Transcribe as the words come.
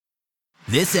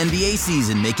This NBA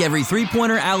season, make every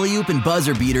three-pointer, alley-oop, and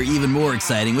buzzer beater even more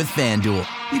exciting with FanDuel.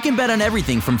 You can bet on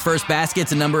everything from first basket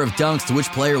to number of dunks to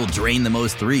which player will drain the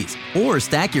most threes. Or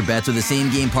stack your bets with a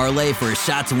same-game parlay for a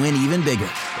shot to win even bigger.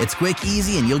 It's quick,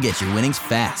 easy, and you'll get your winnings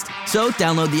fast. So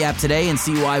download the app today and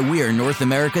see why we're North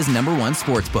America's #1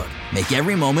 sportsbook. Make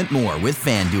every moment more with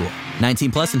FanDuel.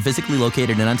 19 plus and physically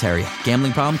located in Ontario.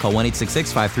 Gambling problem? Call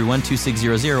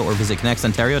 1-866-531-2600 or visit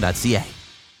connectsontario.ca.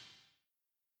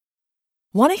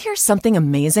 Want to hear something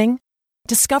amazing?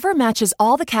 Discover matches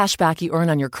all the cash back you earn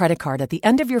on your credit card at the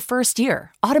end of your first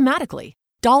year, automatically,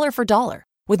 dollar for dollar,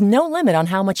 with no limit on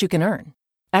how much you can earn.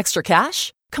 Extra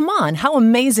cash? Come on, how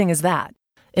amazing is that?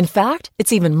 In fact,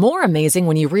 it's even more amazing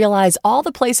when you realize all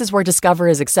the places where Discover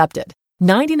is accepted.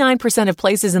 99% of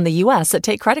places in the U.S. that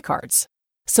take credit cards.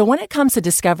 So when it comes to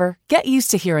Discover, get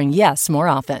used to hearing yes more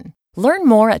often. Learn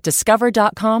more at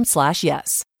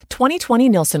discover.com/yes. 2020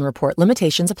 Nielsen Report.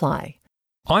 Limitations apply.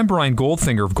 I'm Brian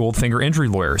Goldfinger of Goldfinger Injury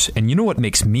Lawyers, and you know what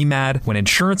makes me mad? When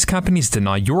insurance companies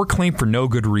deny your claim for no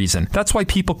good reason. That's why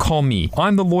people call me.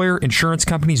 I'm the lawyer insurance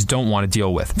companies don't want to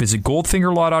deal with. Visit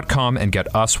goldfingerlaw.com and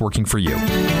get us working for you.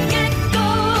 Get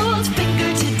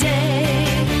Goldfinger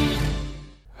today.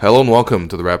 Hello and welcome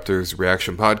to the Raptors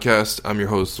Reaction Podcast. I'm your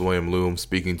host, William Loom,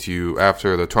 speaking to you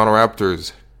after the Toronto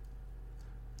Raptors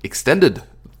extended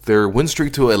their win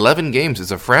streak to 11 games. It's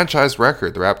a franchise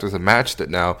record. The Raptors have matched it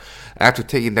now after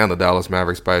taking down the Dallas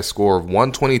Mavericks by a score of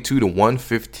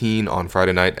 122-115 on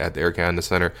Friday night at the Air Canada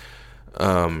Center.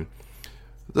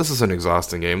 This is an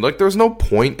exhausting game. Like, there's no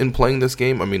point in playing this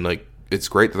game. I mean, like, it's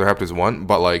great that the Raptors won,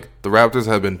 but, like, the Raptors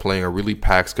have been playing a really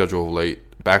packed schedule of late,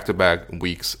 back-to-back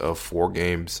weeks of 4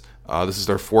 games. This is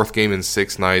their 4th game in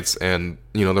 6 nights, and,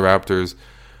 you know, the Raptors,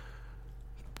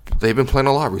 they've been playing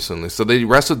a lot recently. So they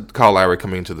rested Kyle Lowry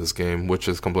coming into this game, which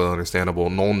is completely understandable.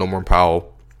 No more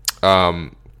Powell.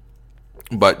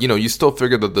 But, you know, you still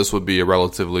figured that this would be a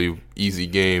relatively easy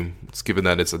game, given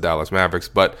that it's the Dallas Mavericks.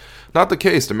 But not the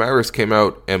case. The Mavericks came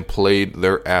out and played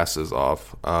their asses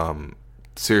off.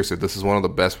 Seriously, this is one of the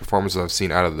best performances I've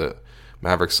seen out of the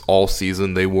Mavericks all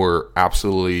season. They were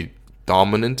absolutely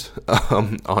dominant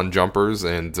on jumpers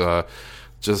and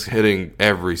just hitting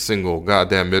every single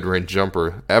goddamn mid-range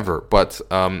jumper ever. But,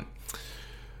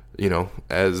 you know,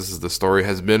 as the story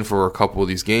has been for a couple of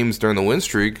these games during the win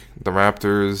streak, the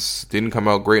Raptors didn't come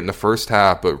out great in the first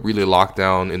half, but really locked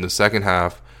down in the second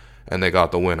half, and they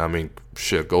got the win. I mean,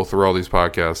 shit, go through all these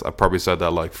podcasts. I probably said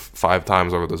that like 5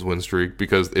 times over this win streak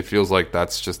because it feels like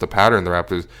that's just a pattern. The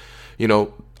Raptors, you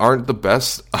know, aren't the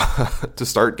best to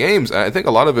start games. I think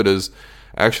a lot of it is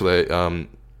actually,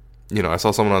 you know, I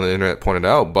saw someone on the internet pointed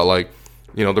out, but like,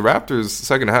 you know, the Raptors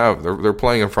second half, they're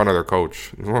playing in front of their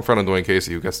coach, in front of Dwayne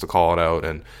Casey, who gets to call it out,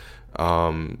 and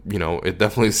you know, it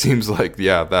definitely seems like,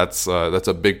 yeah, that's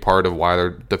a big part of why they're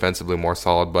defensively more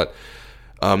solid. But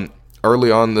early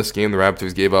on in this game, the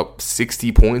Raptors gave up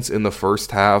 60 points in the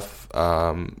first half.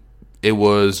 It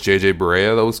was JJ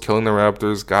Barea that was killing the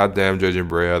Raptors. Goddamn JJ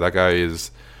Barea, that guy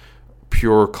is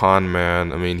pure con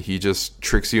man. I mean, he just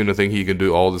tricks you into thinking he can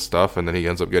do all this stuff, and then he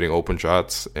ends up getting open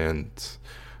shots. And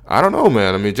I don't know,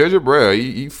 man. I mean, JJ Barea,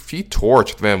 he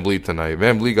torched Van Vliet tonight.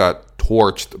 Van Vliet got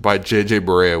torched by JJ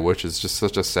Barea, which is just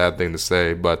such a sad thing to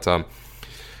say. But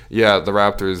yeah, the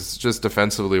Raptors just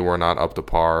defensively were not up to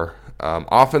par.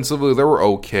 Offensively, they were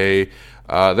okay. They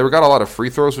got a lot of free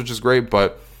throws, which is great.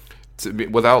 But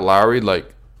without Lowry,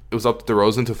 like, it was up to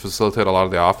DeRozan to facilitate a lot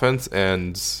of the offense,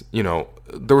 and, you know,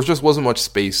 there wasn't much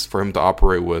space for him to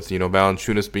operate with. You know,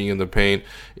 Valanciunas being in the paint,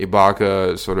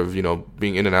 Ibaka sort of, you know,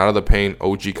 being in and out of the paint,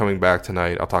 OG coming back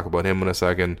tonight. I'll talk about him in a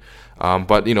second.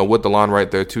 But, you know, with DeLon right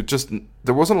there too, just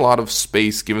there wasn't a lot of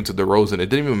space given to DeRozan. It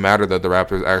didn't even matter that the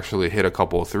Raptors actually hit a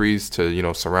couple of threes to, you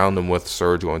know, surround them with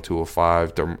Serge going 2 of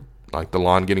 5, like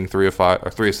DeLon getting 3 of 5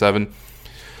 or 3 of 7.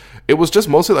 It was just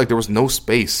mostly like there was no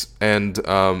space. And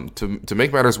to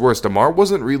make matters worse, DeMar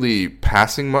wasn't really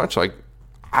passing much. Like,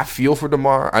 I feel for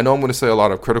DeMar. I know I'm going to say a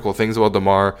lot of critical things about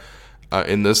DeMar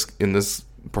in this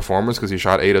performance because he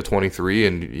shot 8 of 23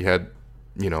 and he had,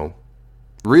 you know,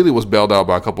 really was bailed out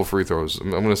by a couple free throws.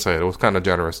 I'm going to say it was kind of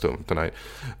generous to him tonight.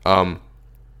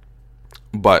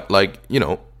 But, like, you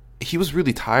know, he was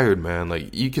really tired, man.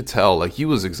 Like, you could tell, like, he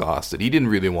was exhausted. He didn't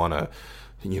really want to,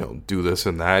 you know, do this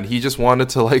and that. He just wanted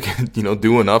to, like, you know,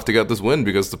 do enough to get this win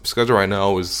because the schedule right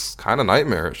now is kind of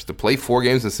nightmarish. To play 4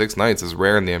 games in 6 nights is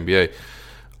rare in the NBA.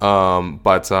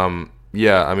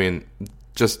 Yeah, I mean,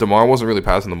 just DeMar wasn't really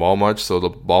passing the ball much, so the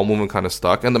ball movement kind of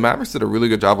stuck. And the Mavericks did a really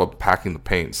good job of packing the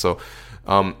paint. So,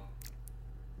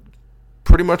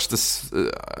 pretty much this,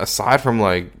 aside from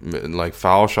like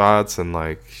foul shots and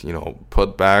like, you know,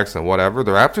 putbacks and whatever,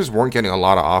 the Raptors weren't getting a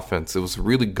lot of offense. It was a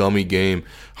really gummy game,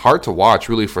 hard to watch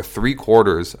really for 3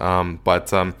 quarters.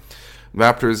 But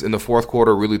Raptors in the fourth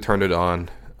quarter really turned it on.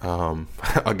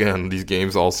 Again, these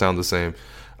games all sound the same,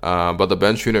 but the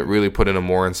bench unit really put in a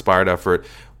more inspired effort.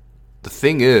 The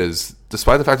thing is,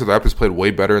 despite the fact that the Raptors played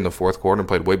way better in the fourth quarter and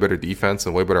played way better defense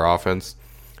and way better offense,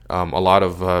 a lot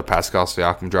of Pascal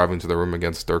Siakam driving to the rim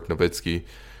against Dirk Nowitzki.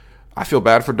 I feel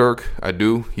bad for Dirk. I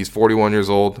do. He's 41 years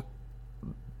old.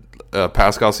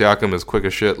 Pascal Siakam is quick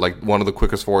as shit, like one of the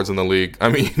quickest forwards in the league. I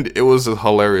mean, it was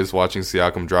hilarious watching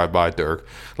Siakam drive by Dirk.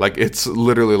 Like, it's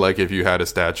literally like if you had a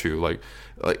statue. Like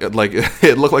it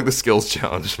looked like the skills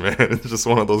challenge, man. It's just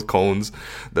one of those cones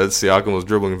that Siakam was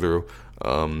dribbling through.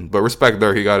 But respect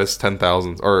there, he got his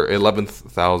 10,000th or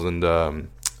 11,000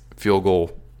 field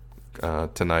goal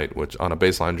tonight, which on a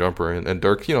baseline jumper. And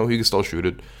Dirk, you know, he can still shoot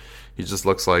it. He just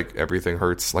looks like everything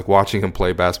hurts. Like watching him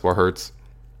play basketball hurts.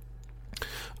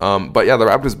 But yeah, the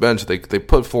Raptors bench, they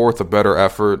put forth a better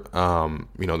effort.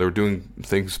 You know, they were doing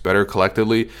things better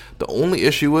collectively. The only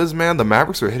issue is, man, the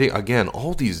Mavericks are hitting, again,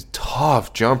 all these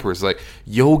tough jumpers. Like,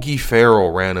 Yogi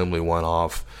Ferrell randomly went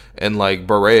off. And, like,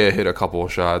 Barea hit a couple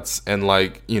of shots. And,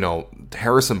 like, you know,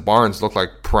 Harrison Barnes looked like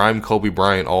prime Kobe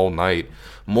Bryant all night.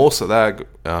 Most of that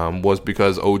was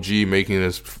because OG making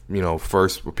his, you know,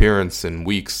 first appearance in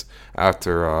weeks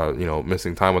after, you know,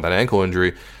 missing time with that ankle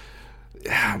injury.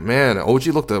 Yeah, man, OG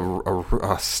looked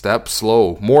a step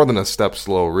slow, more than a step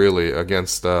slow, really,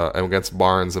 against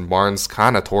Barnes, and Barnes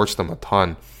kind of torched him a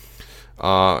ton.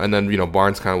 And then, you know,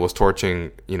 Barnes kind of was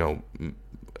torching, you know,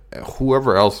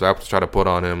 whoever else Raptors try to put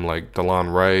on him, like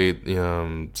DeLon Wright,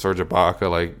 Serge Ibaka,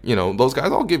 like, you know, those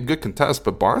guys all give good contests,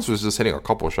 but Barnes was just hitting a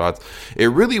couple shots. It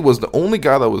really was the only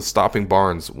guy that was stopping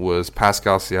Barnes was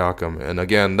Pascal Siakam. And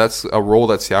again, that's a role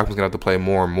that Siakam's going to have to play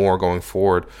more and more going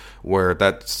forward, where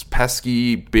that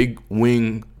pesky big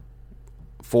wing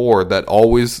forward that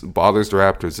always bothers the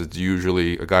Raptors. It's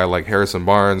usually a guy like Harrison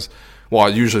Barnes. Well,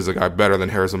 usually it's a guy better than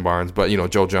Harrison Barnes, but, you know,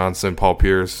 Joe Johnson, Paul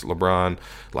Pierce, LeBron,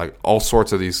 like all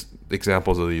sorts of these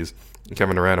examples of these.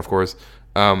 Kevin Durant, of course.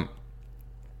 You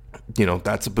know,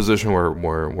 that's a position where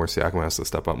Siakam has to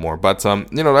step up more. But, you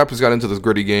know, the Raptors got into this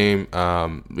gritty game.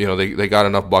 You know, they got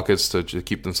enough buckets to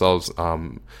keep themselves,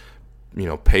 you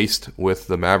know, paced with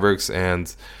the Mavericks.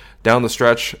 And down the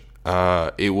stretch,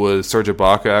 it was Serge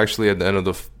Ibaka, actually, at the end of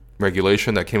the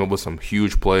regulation that came up with some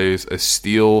huge plays, a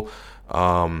steal,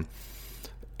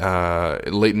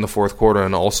 late in the fourth quarter,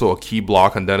 and also a key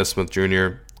block on Dennis Smith Jr.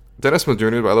 Dennis Smith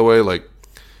Jr., by the way, like,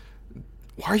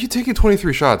 why are you taking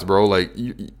 23 shots, bro? Like,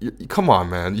 you come on,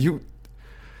 man.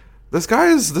 This guy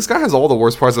has all the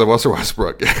worst parts of Russell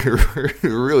Westbrook. It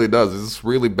really does. It's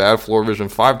really bad floor vision.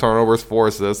 5 turnovers, 4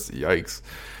 assists. Yikes.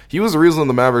 He was the reason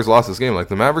the Mavericks lost this game. Like,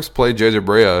 the Mavericks played JJ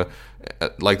Barea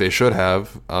like they should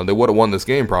have. They would have won this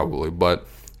game probably, but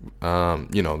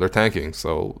you know, they're tanking,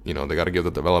 so, you know, they got to give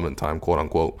the development time, quote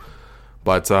unquote.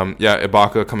 But yeah,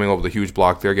 Ibaka coming over with a huge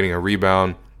block there, getting a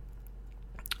rebound,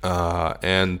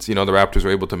 and, you know, the Raptors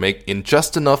were able to make in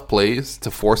just enough plays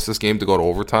to force this game to go to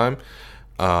overtime.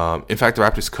 In fact, the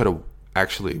Raptors could have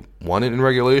actually won it in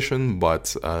regulation,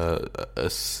 but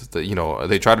you know,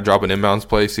 they tried to drop an inbounds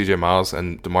play. CJ Miles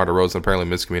and DeMar DeRozan apparently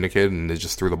miscommunicated, and they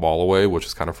just threw the ball away, which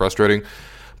is kind of frustrating.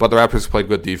 But the Raptors played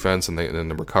good defense, and they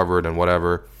recovered and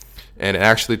whatever. And it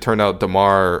actually turned out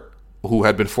DeMar, who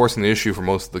had been forcing the issue for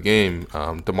most of the game,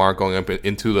 DeMar going up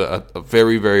into a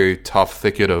very, very tough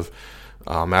thicket of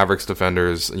Mavericks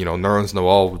defenders. You know, Nerlens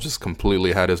Noel just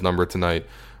completely had his number tonight.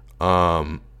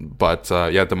 But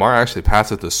yeah, DeMar actually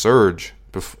passed it to Serge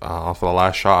off the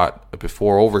last shot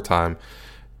before overtime.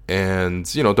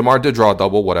 And, you know, DeMar did draw a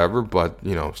double, whatever, but,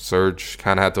 you know, Serge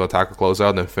kind of had to attack a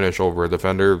closeout and then finish over a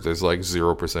defender. There's like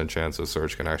 0% chance that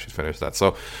Serge can actually finish that.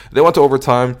 So they went to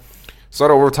overtime. Start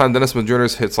overtime, Dennis Smith Jr.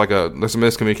 hits there's a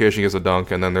miscommunication, he gets a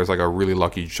dunk, and then there's like a really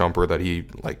lucky jumper that he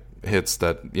like hits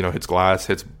that, you know, hits glass,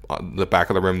 hits the back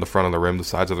of the rim, the front of the rim, the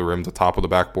sides of the rim, the top of the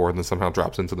backboard, and then somehow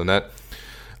drops into the net.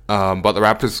 But the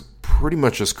Raptors pretty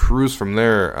much just cruise from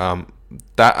there.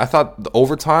 That I thought the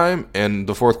overtime and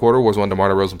the fourth quarter was when DeMar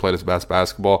DeRozan played his best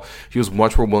basketball. He was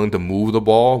much more willing to move the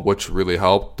ball, which really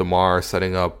helped. DeMar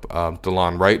setting up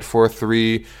DeLon Wright for a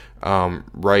 3.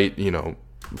 Wright, you know,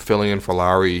 filling in for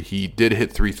Lowry. He did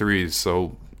hit 3 threes,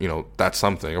 so, you know, that's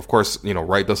something. Of course, you know,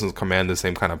 Wright doesn't command the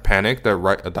same kind of panic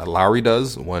that Lowry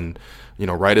does when, you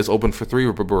know, Wright is open for 3.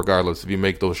 But regardless, if you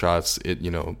make those shots, it,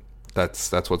 you know,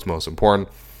 that's what's most important.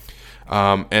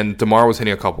 And DeMar was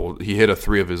hitting a couple. He hit a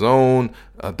 3 of his own.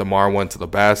 DeMar went to the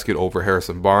basket over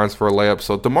Harrison Barnes for a layup.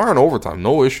 So DeMar in overtime,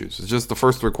 no issues. It's just the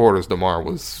first 3 quarters, DeMar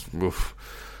was oof.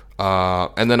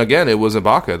 And then again, it was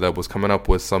Ibaka that was coming up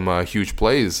with some huge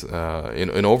plays.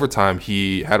 In overtime,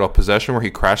 he had a possession where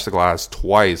he crashed the glass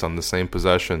twice on the same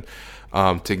possession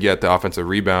to get the offensive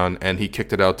rebound, and he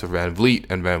kicked it out to Van Vliet,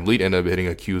 and Van Vliet ended up hitting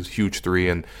a huge 3,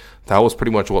 and that was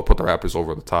pretty much what put the Raptors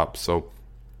over the top. So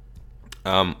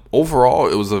overall,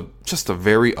 it was just a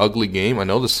very ugly game. I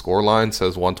know the scoreline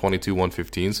says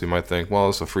 122-115, so you might think, well,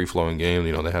 it's a free-flowing game.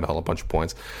 You know, they had a bunch of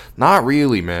points. Not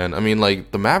really, man. I mean,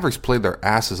 like, the Mavericks played their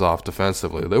asses off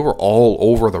defensively. They were all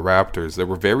over the Raptors. They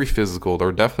were very physical. They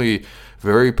were definitely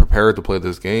very prepared to play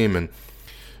this game. And,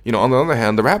 you know, on the other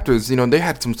hand, the Raptors, you know, they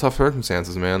had some tough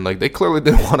circumstances, man. Like, they clearly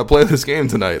didn't want to play this game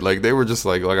tonight. Like, they were just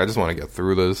like I just want to get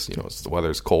through this. You know, the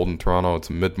weather's cold in Toronto.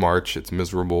 It's mid-March. It's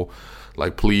miserable.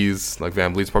 Like, please, like,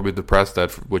 Van Vliet's probably depressed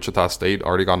that Wichita State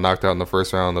already got knocked out in the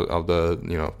first round of the,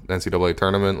 you know, NCAA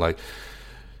tournament. Like,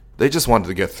 they just wanted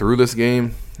to get through this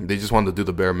game. They just wanted to do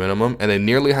the bare minimum, and they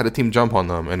nearly had a team jump on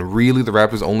them. And really, the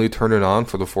Raptors only turned it on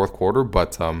for the fourth quarter.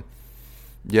 But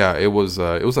yeah, it was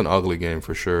an ugly game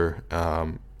for sure.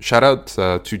 Shout out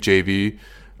to JV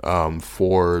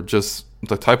for just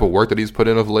the type of work that he's put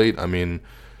in of late. I mean,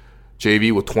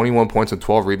 JV with 21 points and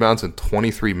 12 rebounds in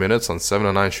 23 minutes on 7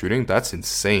 of 9 shooting. That's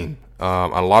insane.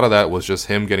 A lot of that was just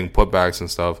him getting putbacks and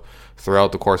stuff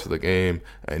throughout the course of the game.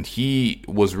 And he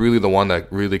was really the one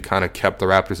that really kind of kept the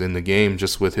Raptors in the game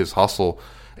just with his hustle.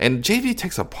 And JV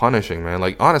takes a punishing, man.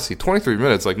 Like, honestly, 23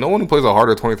 minutes. Like, no one plays a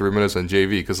harder 23 minutes than JV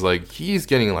because, like, he's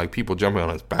getting, like, people jumping on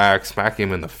his back, smacking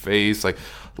him in the face. Like,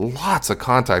 lots of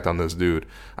contact on this dude.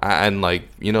 And, like,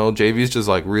 you know, JV's just,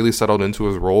 like, really settled into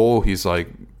his role. He's, like,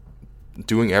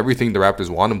 doing everything the Raptors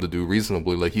want him to do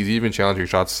reasonably. Like, he's even challenging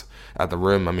shots at the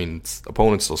rim. I mean,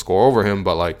 opponents still score over him,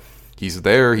 but, like, he's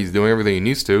there. He's doing everything he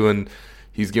needs to, and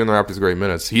he's giving the Raptors great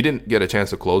minutes. He didn't get a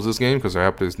chance to close this game because the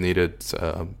Raptors needed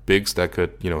bigs that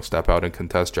could, you know, step out and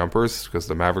contest jumpers because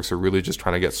the Mavericks are really just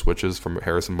trying to get switches from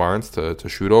Harrison Barnes to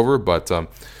shoot over. But, still,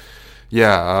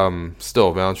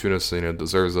 Valanciunas, you know,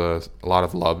 deserves a lot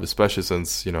of love, especially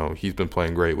since, you know, he's been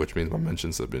playing great, which means my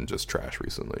mentions have been just trash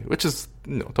recently, which is,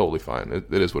 you know, totally fine.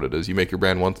 It is what it is. You make your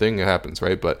brand one thing, it happens,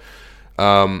 right? But,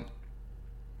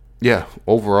 yeah,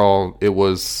 overall, it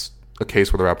was a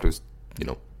case where the Raptors, you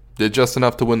know, did just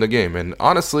enough to win the game. And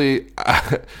honestly,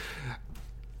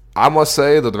 I must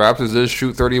say that the Raptors did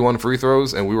shoot 31 free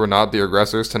throws, and we were not the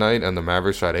aggressors tonight, and the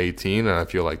Mavericks shot 18, and I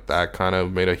feel like that kind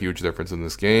of made a huge difference in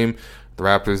this game. The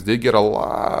Raptors did get a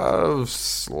lot of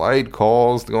slight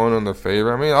calls going in their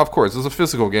favor. I mean, of course, it's a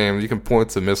physical game. You can point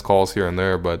to missed calls here and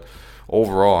there, but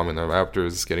overall, I mean, the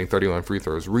Raptors getting 31 free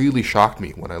throws really shocked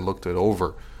me when I looked it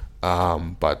over. Yeah.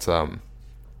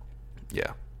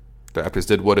 The Raptors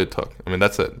did what it took. I mean,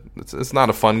 that's it. It's not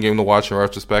a fun game to watch in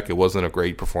retrospect. It wasn't a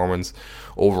great performance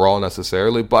overall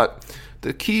necessarily, but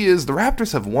the key is the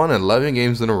Raptors have won 11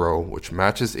 games in a row, which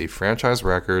matches a franchise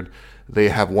record. They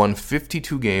have won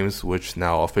 52 games, which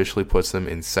now officially puts them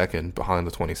in second behind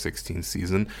the 2016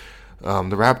 season. The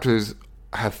Raptors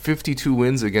have 52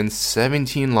 wins against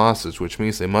 17 losses, which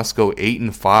means they must go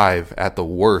 8-5 at the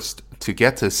worst to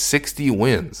get to 60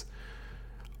 wins.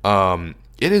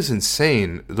 It is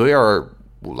insane. They are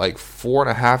like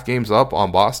 4.5 games up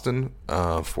on Boston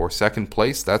for second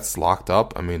place. That's locked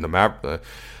up. I mean,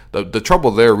 the trouble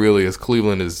there really is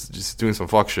Cleveland is just doing some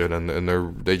fuck shit, and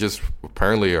they just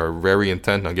apparently are very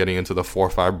intent on getting into the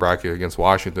 4-5 bracket against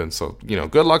Washington. So, you know,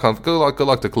 good luck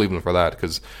to Cleveland for that,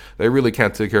 because they really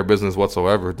can't take care of business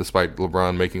whatsoever, despite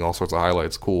LeBron making all sorts of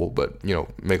highlights. Cool, but, you know,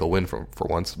 make a win for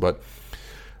once. But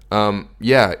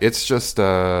yeah, it's just.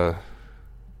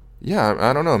 Yeah,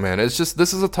 I don't know, man. It's just,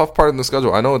 this is a tough part in the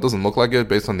schedule. I know it doesn't look like it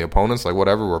based on the opponents. Like,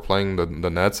 whatever, we're playing the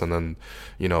Nets and then,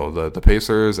 you know, the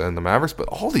Pacers and the Mavericks. But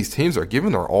all these teams are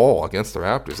giving their all against the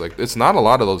Raptors. Like, it's not a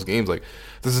lot of those games. Like,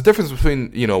 there's a difference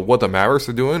between, you know, what the Mavericks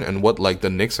are doing and what, like,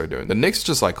 the Knicks are doing. The Knicks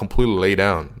just, like, completely lay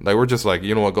down. Like, we're just like,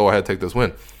 you know what, go ahead, take this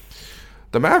win.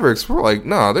 The Mavericks were like,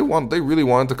 no, they really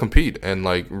wanted to compete. And,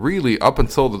 like, really up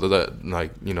until the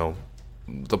like, you know,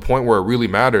 the point where it really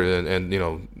mattered, and you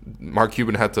know, Mark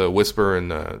Cuban had to whisper in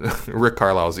Rick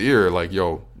Carlisle's ear, like,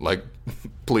 yo, like,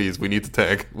 please, we need to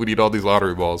tank. We need all these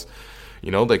lottery balls.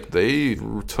 You know, like, they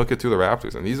took it to the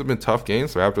Raptors, and these have been tough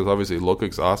games. The Raptors obviously look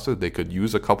exhausted. They could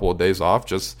use a couple of days off,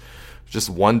 just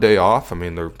one day off. I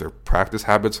mean, their practice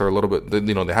habits are a little bit,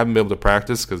 you know, they haven't been able to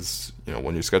practice because, you know,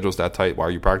 when your schedule's that tight, why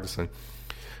are you practicing?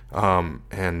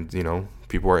 And, you know,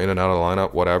 people are in and out of the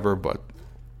lineup, whatever, but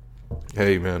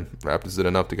hey, man, Raptors did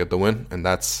enough to get the win, and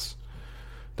that's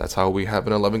that's how we have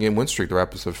an 11-game win streak. The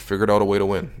Raptors have figured out a way to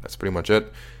win. That's pretty much it.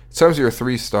 In terms of your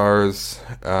 3 stars,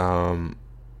 I'm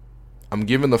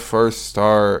giving the first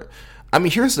star. I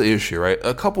mean, here's the issue, right?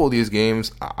 A couple of these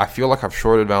games, I feel like I've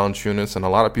shorted Valanciunas, and a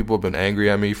lot of people have been angry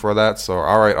at me for that. So,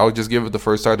 all right, I'll just give it the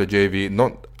first star to JV.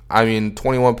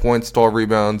 21 points, 12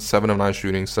 rebounds, 7 of 9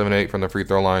 shooting, 7-8 from the free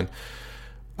throw line.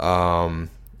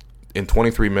 In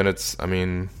 23 minutes, I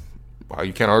mean,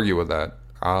 you can't argue with that.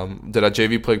 Did that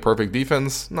JV play perfect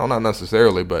defense? No, not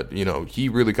necessarily, but, he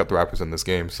really kept the Raptors in this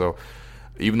game. So,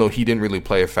 even though he didn't really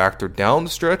play a factor down the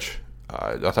stretch,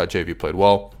 I thought JV played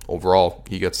well. Overall,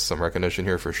 he gets some recognition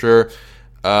here for sure.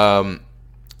 I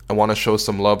want to show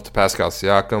some love to Pascal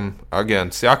Siakam. Again,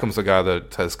 Siakam's the guy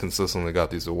that has consistently got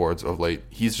these awards of late.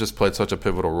 He's just played such a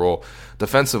pivotal role.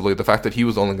 Defensively, the fact that he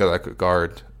was the only guy that could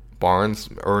guard Barnes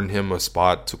earned him a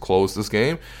spot to close this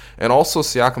game. And also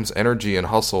Siakam's energy and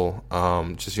hustle,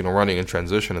 running in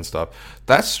transition and stuff.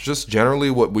 That's just generally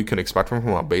what we can expect from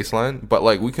him on baseline. But,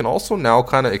 we can also now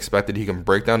kind of expect that he can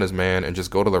break down his man and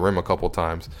just go to the rim a couple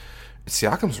times.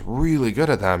 Siakam's really good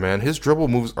at that, man. His dribble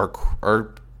moves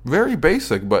are very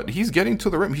basic, but he's getting to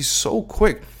the rim. He's so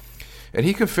quick. And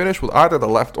he can finish with either the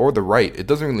left or the right. It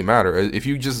doesn't really matter. If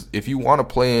you want to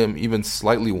play him even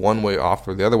slightly one way off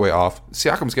or the other way off,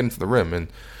 Siakam's getting to the rim. And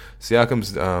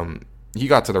Siakam's he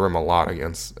got to the rim a lot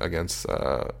against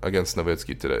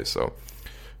Nowitzki today. So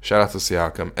shout out to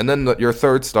Siakam. And then your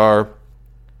third star,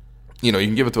 you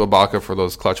can give it to Ibaka for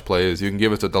those clutch plays. You can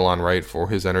give it to DeLon Wright for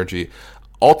his energy.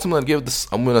 Ultimately,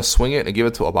 I'm going to swing it and give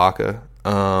it to Ibaka.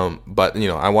 But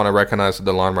I want to recognize that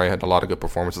DeLon Wright had a lot of good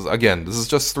performances. Again, this is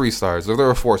just 3 stars. If there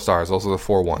are 4 stars, those are the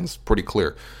 4 ones. Pretty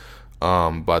clear. But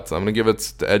I'm going to give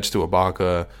it the edge to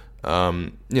Ibaka.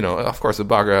 Of course,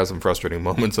 Ibaka has some frustrating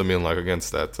moments. I mean,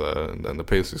 against that the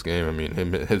Pacers game. I mean, him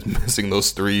missing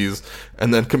those threes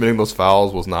and then committing those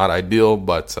fouls was not ideal.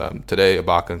 But today,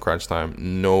 Ibaka in crunch time,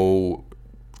 no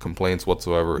complaints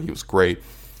whatsoever. He was great.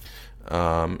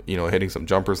 Hitting some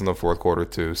jumpers in the fourth quarter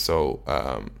too. So,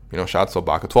 shots to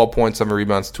Ibaka. 12 points, 7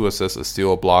 rebounds, 2 assists, a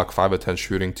steal, a block, 5 of 10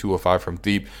 shooting, 2 of 5 from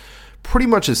deep. Pretty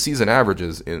much his season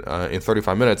averages in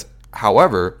 35 minutes.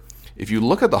 However, if you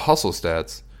look at the hustle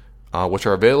stats, which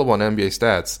are available on NBA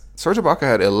Stats, Serge Ibaka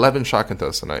had 11 shot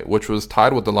contests tonight, which was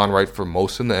tied with DeLon Wright for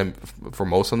most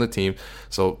on the team.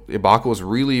 So Ibaka was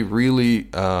really, really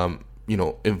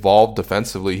involved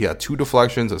defensively. He had 2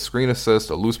 deflections, a screen assist,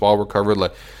 a loose ball recovered.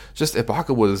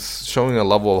 Ibaka was showing a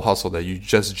level of hustle that you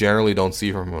just generally don't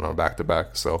see from him on a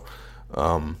back-to-back. So,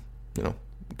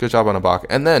 good job on Ibaka.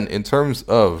 And then, in terms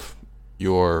of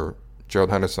your Gerald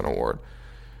Henderson Award,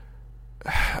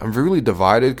 I'm really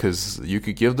divided because you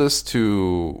could give this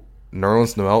to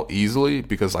Nerlens Noel easily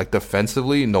because,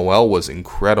 defensively, Noel was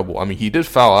incredible. I mean, he did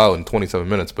foul out in 27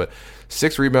 minutes, but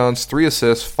 6 rebounds, 3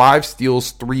 assists, 5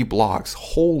 steals, 3 blocks.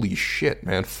 Holy shit,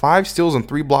 man. 5 steals and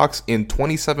 3 blocks in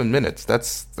 27 minutes.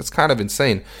 That's kind of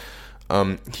insane.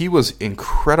 He was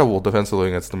incredible defensively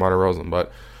against DeMar DeRozan,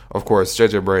 but of course,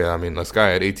 JJ Barea, I mean, this guy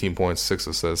had 18 points, 6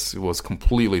 assists. He was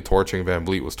completely torching Van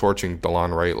Vliet, was torching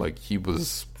DeLon Wright. He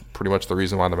was pretty much the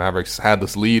reason why the Mavericks had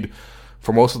this lead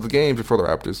for most of the games before the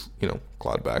Raptors,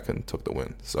 clawed back and took the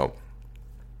win. So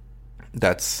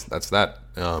that's that.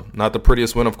 Not the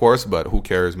prettiest win, of course, but who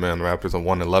cares, man? The Raptors have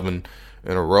won 11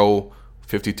 in a row,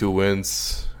 52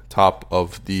 wins, top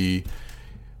of the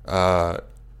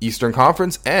Eastern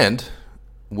Conference, and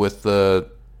with the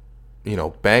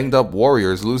banged up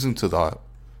Warriors losing to the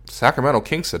Sacramento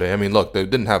Kings today. I mean, look, they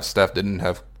didn't have Steph, they didn't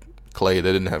have Clay,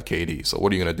 they didn't have KD. So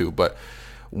what are you gonna do? But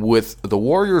with the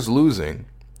Warriors losing,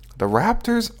 the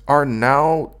Raptors are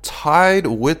now tied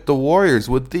with the Warriors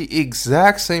with the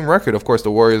exact same record. Of course,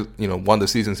 the Warriors, won the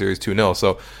season series 2-0,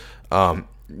 so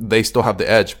they still have the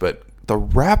edge. But the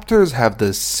Raptors have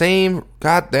the same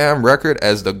goddamn record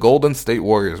as the Golden State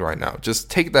Warriors right now. Just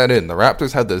take that in. The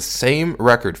Raptors have the same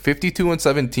record,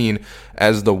 52-17,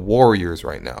 as the Warriors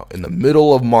right now. In the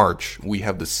middle of March, we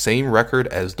have the same record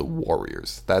as the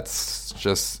Warriors. That's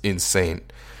just insane.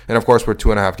 And of course, we're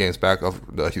 2.5 games back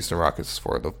of the Houston Rockets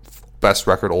for the best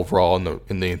record overall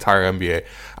in the entire NBA.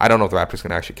 I don't know if the Raptors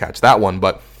can actually catch that one,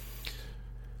 but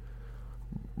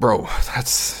bro,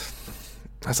 that's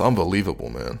unbelievable,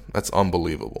 man. That's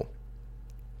unbelievable.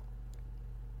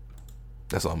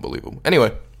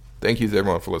 Anyway, thank you to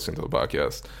everyone for listening to the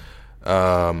podcast.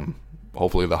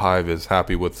 Hopefully, the Hive is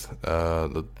happy with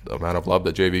the amount of love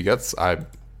that JV gets. I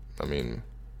mean,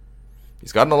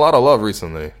 he's gotten a lot of love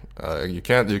recently. You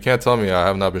can't tell me I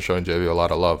have not been showing JV a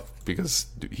lot of love because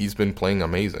he's been playing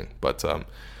amazing. But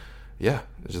yeah,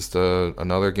 just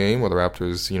another game where the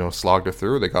Raptors, slogged it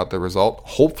through. They got the result.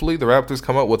 Hopefully, the Raptors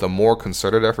come out with a more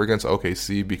concerted effort against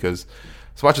OKC because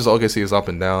as much as OKC is up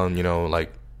and down,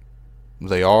 like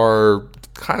they are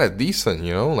kind of decent,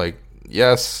 like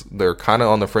yes, they're kind of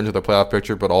on the fringe of the playoff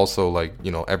picture, but also like,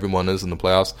 everyone is in the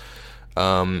playoffs.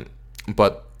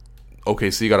 But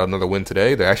OKC got another win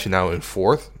today. They're actually now in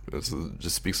fourth. This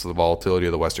just speaks to the volatility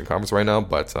of the Western Conference right now.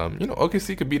 But,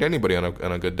 OKC could beat anybody on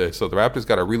a good day. So the Raptors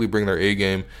got to really bring their A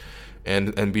game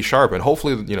and be sharp. And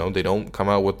hopefully, they don't come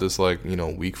out with this, like,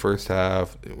 weak first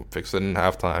half, fix it in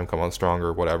halftime, come on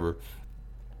stronger, whatever.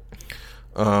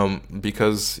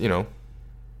 Because, the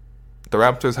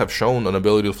Raptors have shown an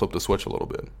ability to flip the switch a little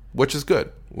bit, which is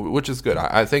good.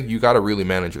 I think you got to really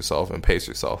manage yourself and pace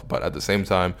yourself. But at the same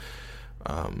time,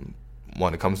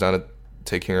 when it comes down to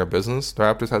taking care of business, the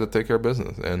Raptors had to take care of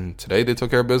business. And today they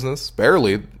took care of business.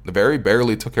 Very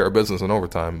barely took care of business in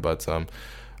overtime. But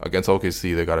against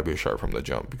OKC, they got to be sharp from the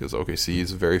jump because OKC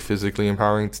is a very physically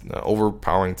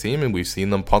overpowering team. And we've seen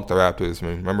them punk the Raptors. I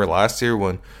mean, remember last year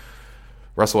when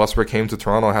Russell Westbrook came to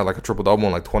Toronto, had like a triple-double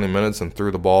in like 20 minutes and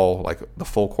threw the ball, like the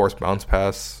full course bounce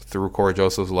pass through Corey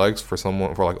Joseph's legs for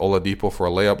like Oladipo for a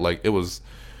layup. Like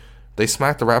they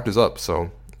smacked the Raptors up.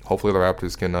 So hopefully the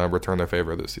Raptors can return their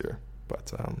favor this year.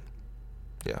 But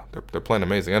yeah, they're playing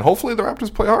amazing. And hopefully the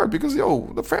Raptors play hard because,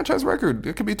 the franchise record,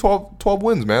 it could be 12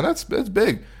 wins, man. That's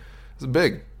big. It's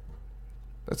big.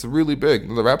 That's really big.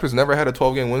 The Raptors never had a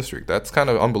 12-game win streak. That's kind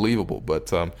of unbelievable.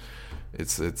 But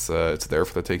it's there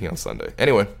for the taking on Sunday.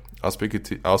 Anyway, I'll speak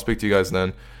to you guys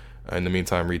then. In the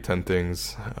meantime, read 10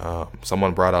 things.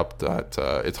 Someone brought up that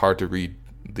it's hard to read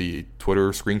the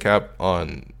Twitter screen cap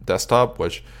on desktop,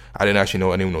 which I didn't actually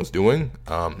know anyone was doing.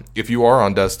 If you are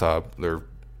on desktop, they're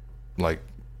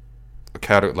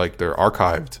they're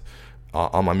archived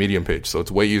on my Medium page, so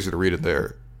it's way easier to read it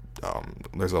there.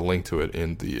 There's a link to it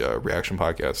in the Reaction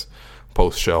Podcast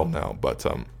post shell now, but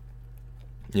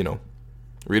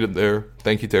read it there.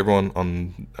 Thank you to everyone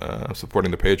on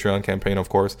supporting the Patreon campaign, of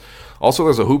course. Also,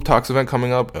 there's a Hoop Talks event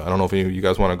coming up. I don't know if any of you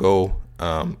guys want to go.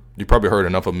 You probably heard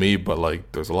enough of me, but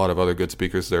there's a lot of other good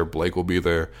speakers there. Blake will be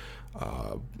there.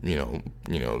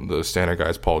 The standard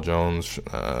guys, Paul Jones,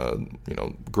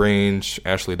 Grange,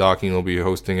 Ashley Docking will be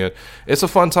hosting it. It's a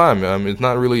fun time. It's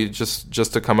not really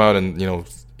just to come out and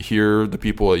hear the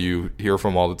people that you hear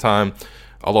from all the time.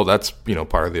 Although that's,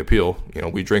 part of the appeal.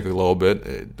 We drink a little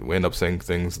bit. We end up saying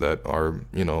things that are,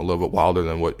 a little bit wilder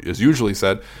than what is usually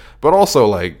said. But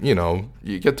also,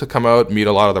 you get to come out, meet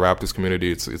a lot of the Raptors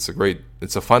community.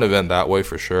 It's a fun event that way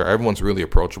for sure. Everyone's really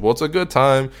approachable. It's a good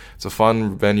time. It's a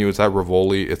fun venue. It's at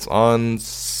Rivoli. It's on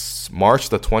March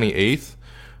the 28th,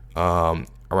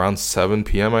 around 7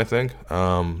 p.m., I think.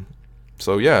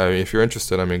 So, yeah, if you're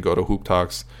interested, go to Hoop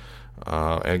Talks.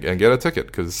 And get a ticket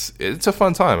because it's a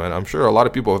fun time, and I'm sure a lot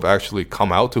of people have actually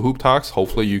come out to Hoop Talks.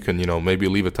 Hopefully you can maybe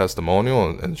leave a testimonial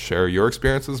and share your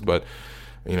experiences, but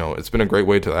it's been a great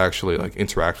way to actually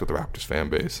interact with the Raptors fan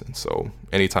base, and so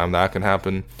anytime that can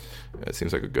happen, it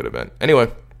seems like a good event.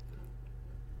 Anyway,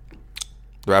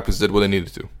 the Raptors did what they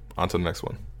needed to. On to the next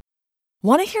one.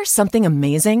 Want to hear something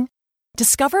amazing?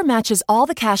 Discover matches all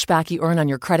the cash back you earn on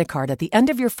your credit card at the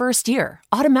end of your first year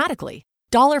automatically,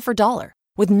 dollar for dollar,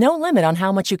 with no limit on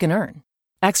how much you can earn.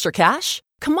 Extra cash?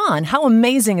 Come on, how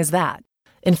amazing is that?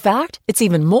 In fact, it's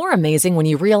even more amazing when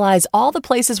you realize all the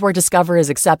places where Discover is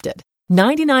accepted.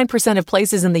 99% of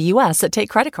places in the U.S. that take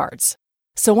credit cards.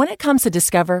 So when it comes to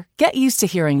Discover, get used to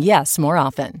hearing yes more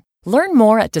often. Learn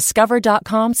more at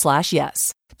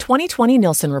discover.com/yes. 2020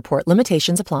 Nielsen Report.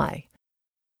 Limitations apply.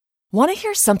 Want to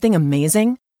hear something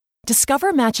amazing?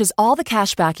 Discover matches all the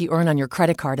cash back you earn on your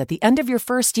credit card at the end of your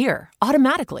first year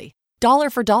automatically, dollar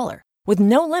for dollar, with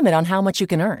no limit on how much you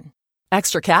can earn.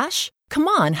 Extra cash? Come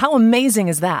on, how amazing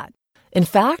is that? In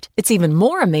fact, it's even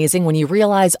more amazing when you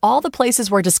realize all the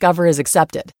places where Discover is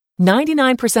accepted.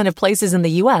 99% of places in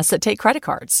the U.S. that take credit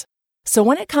cards. So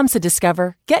when it comes to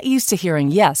Discover, get used to hearing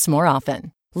yes more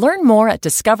often. Learn more at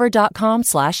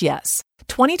discover.com/yes.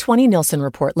 2020 Nielsen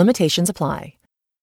Report. Limitations apply.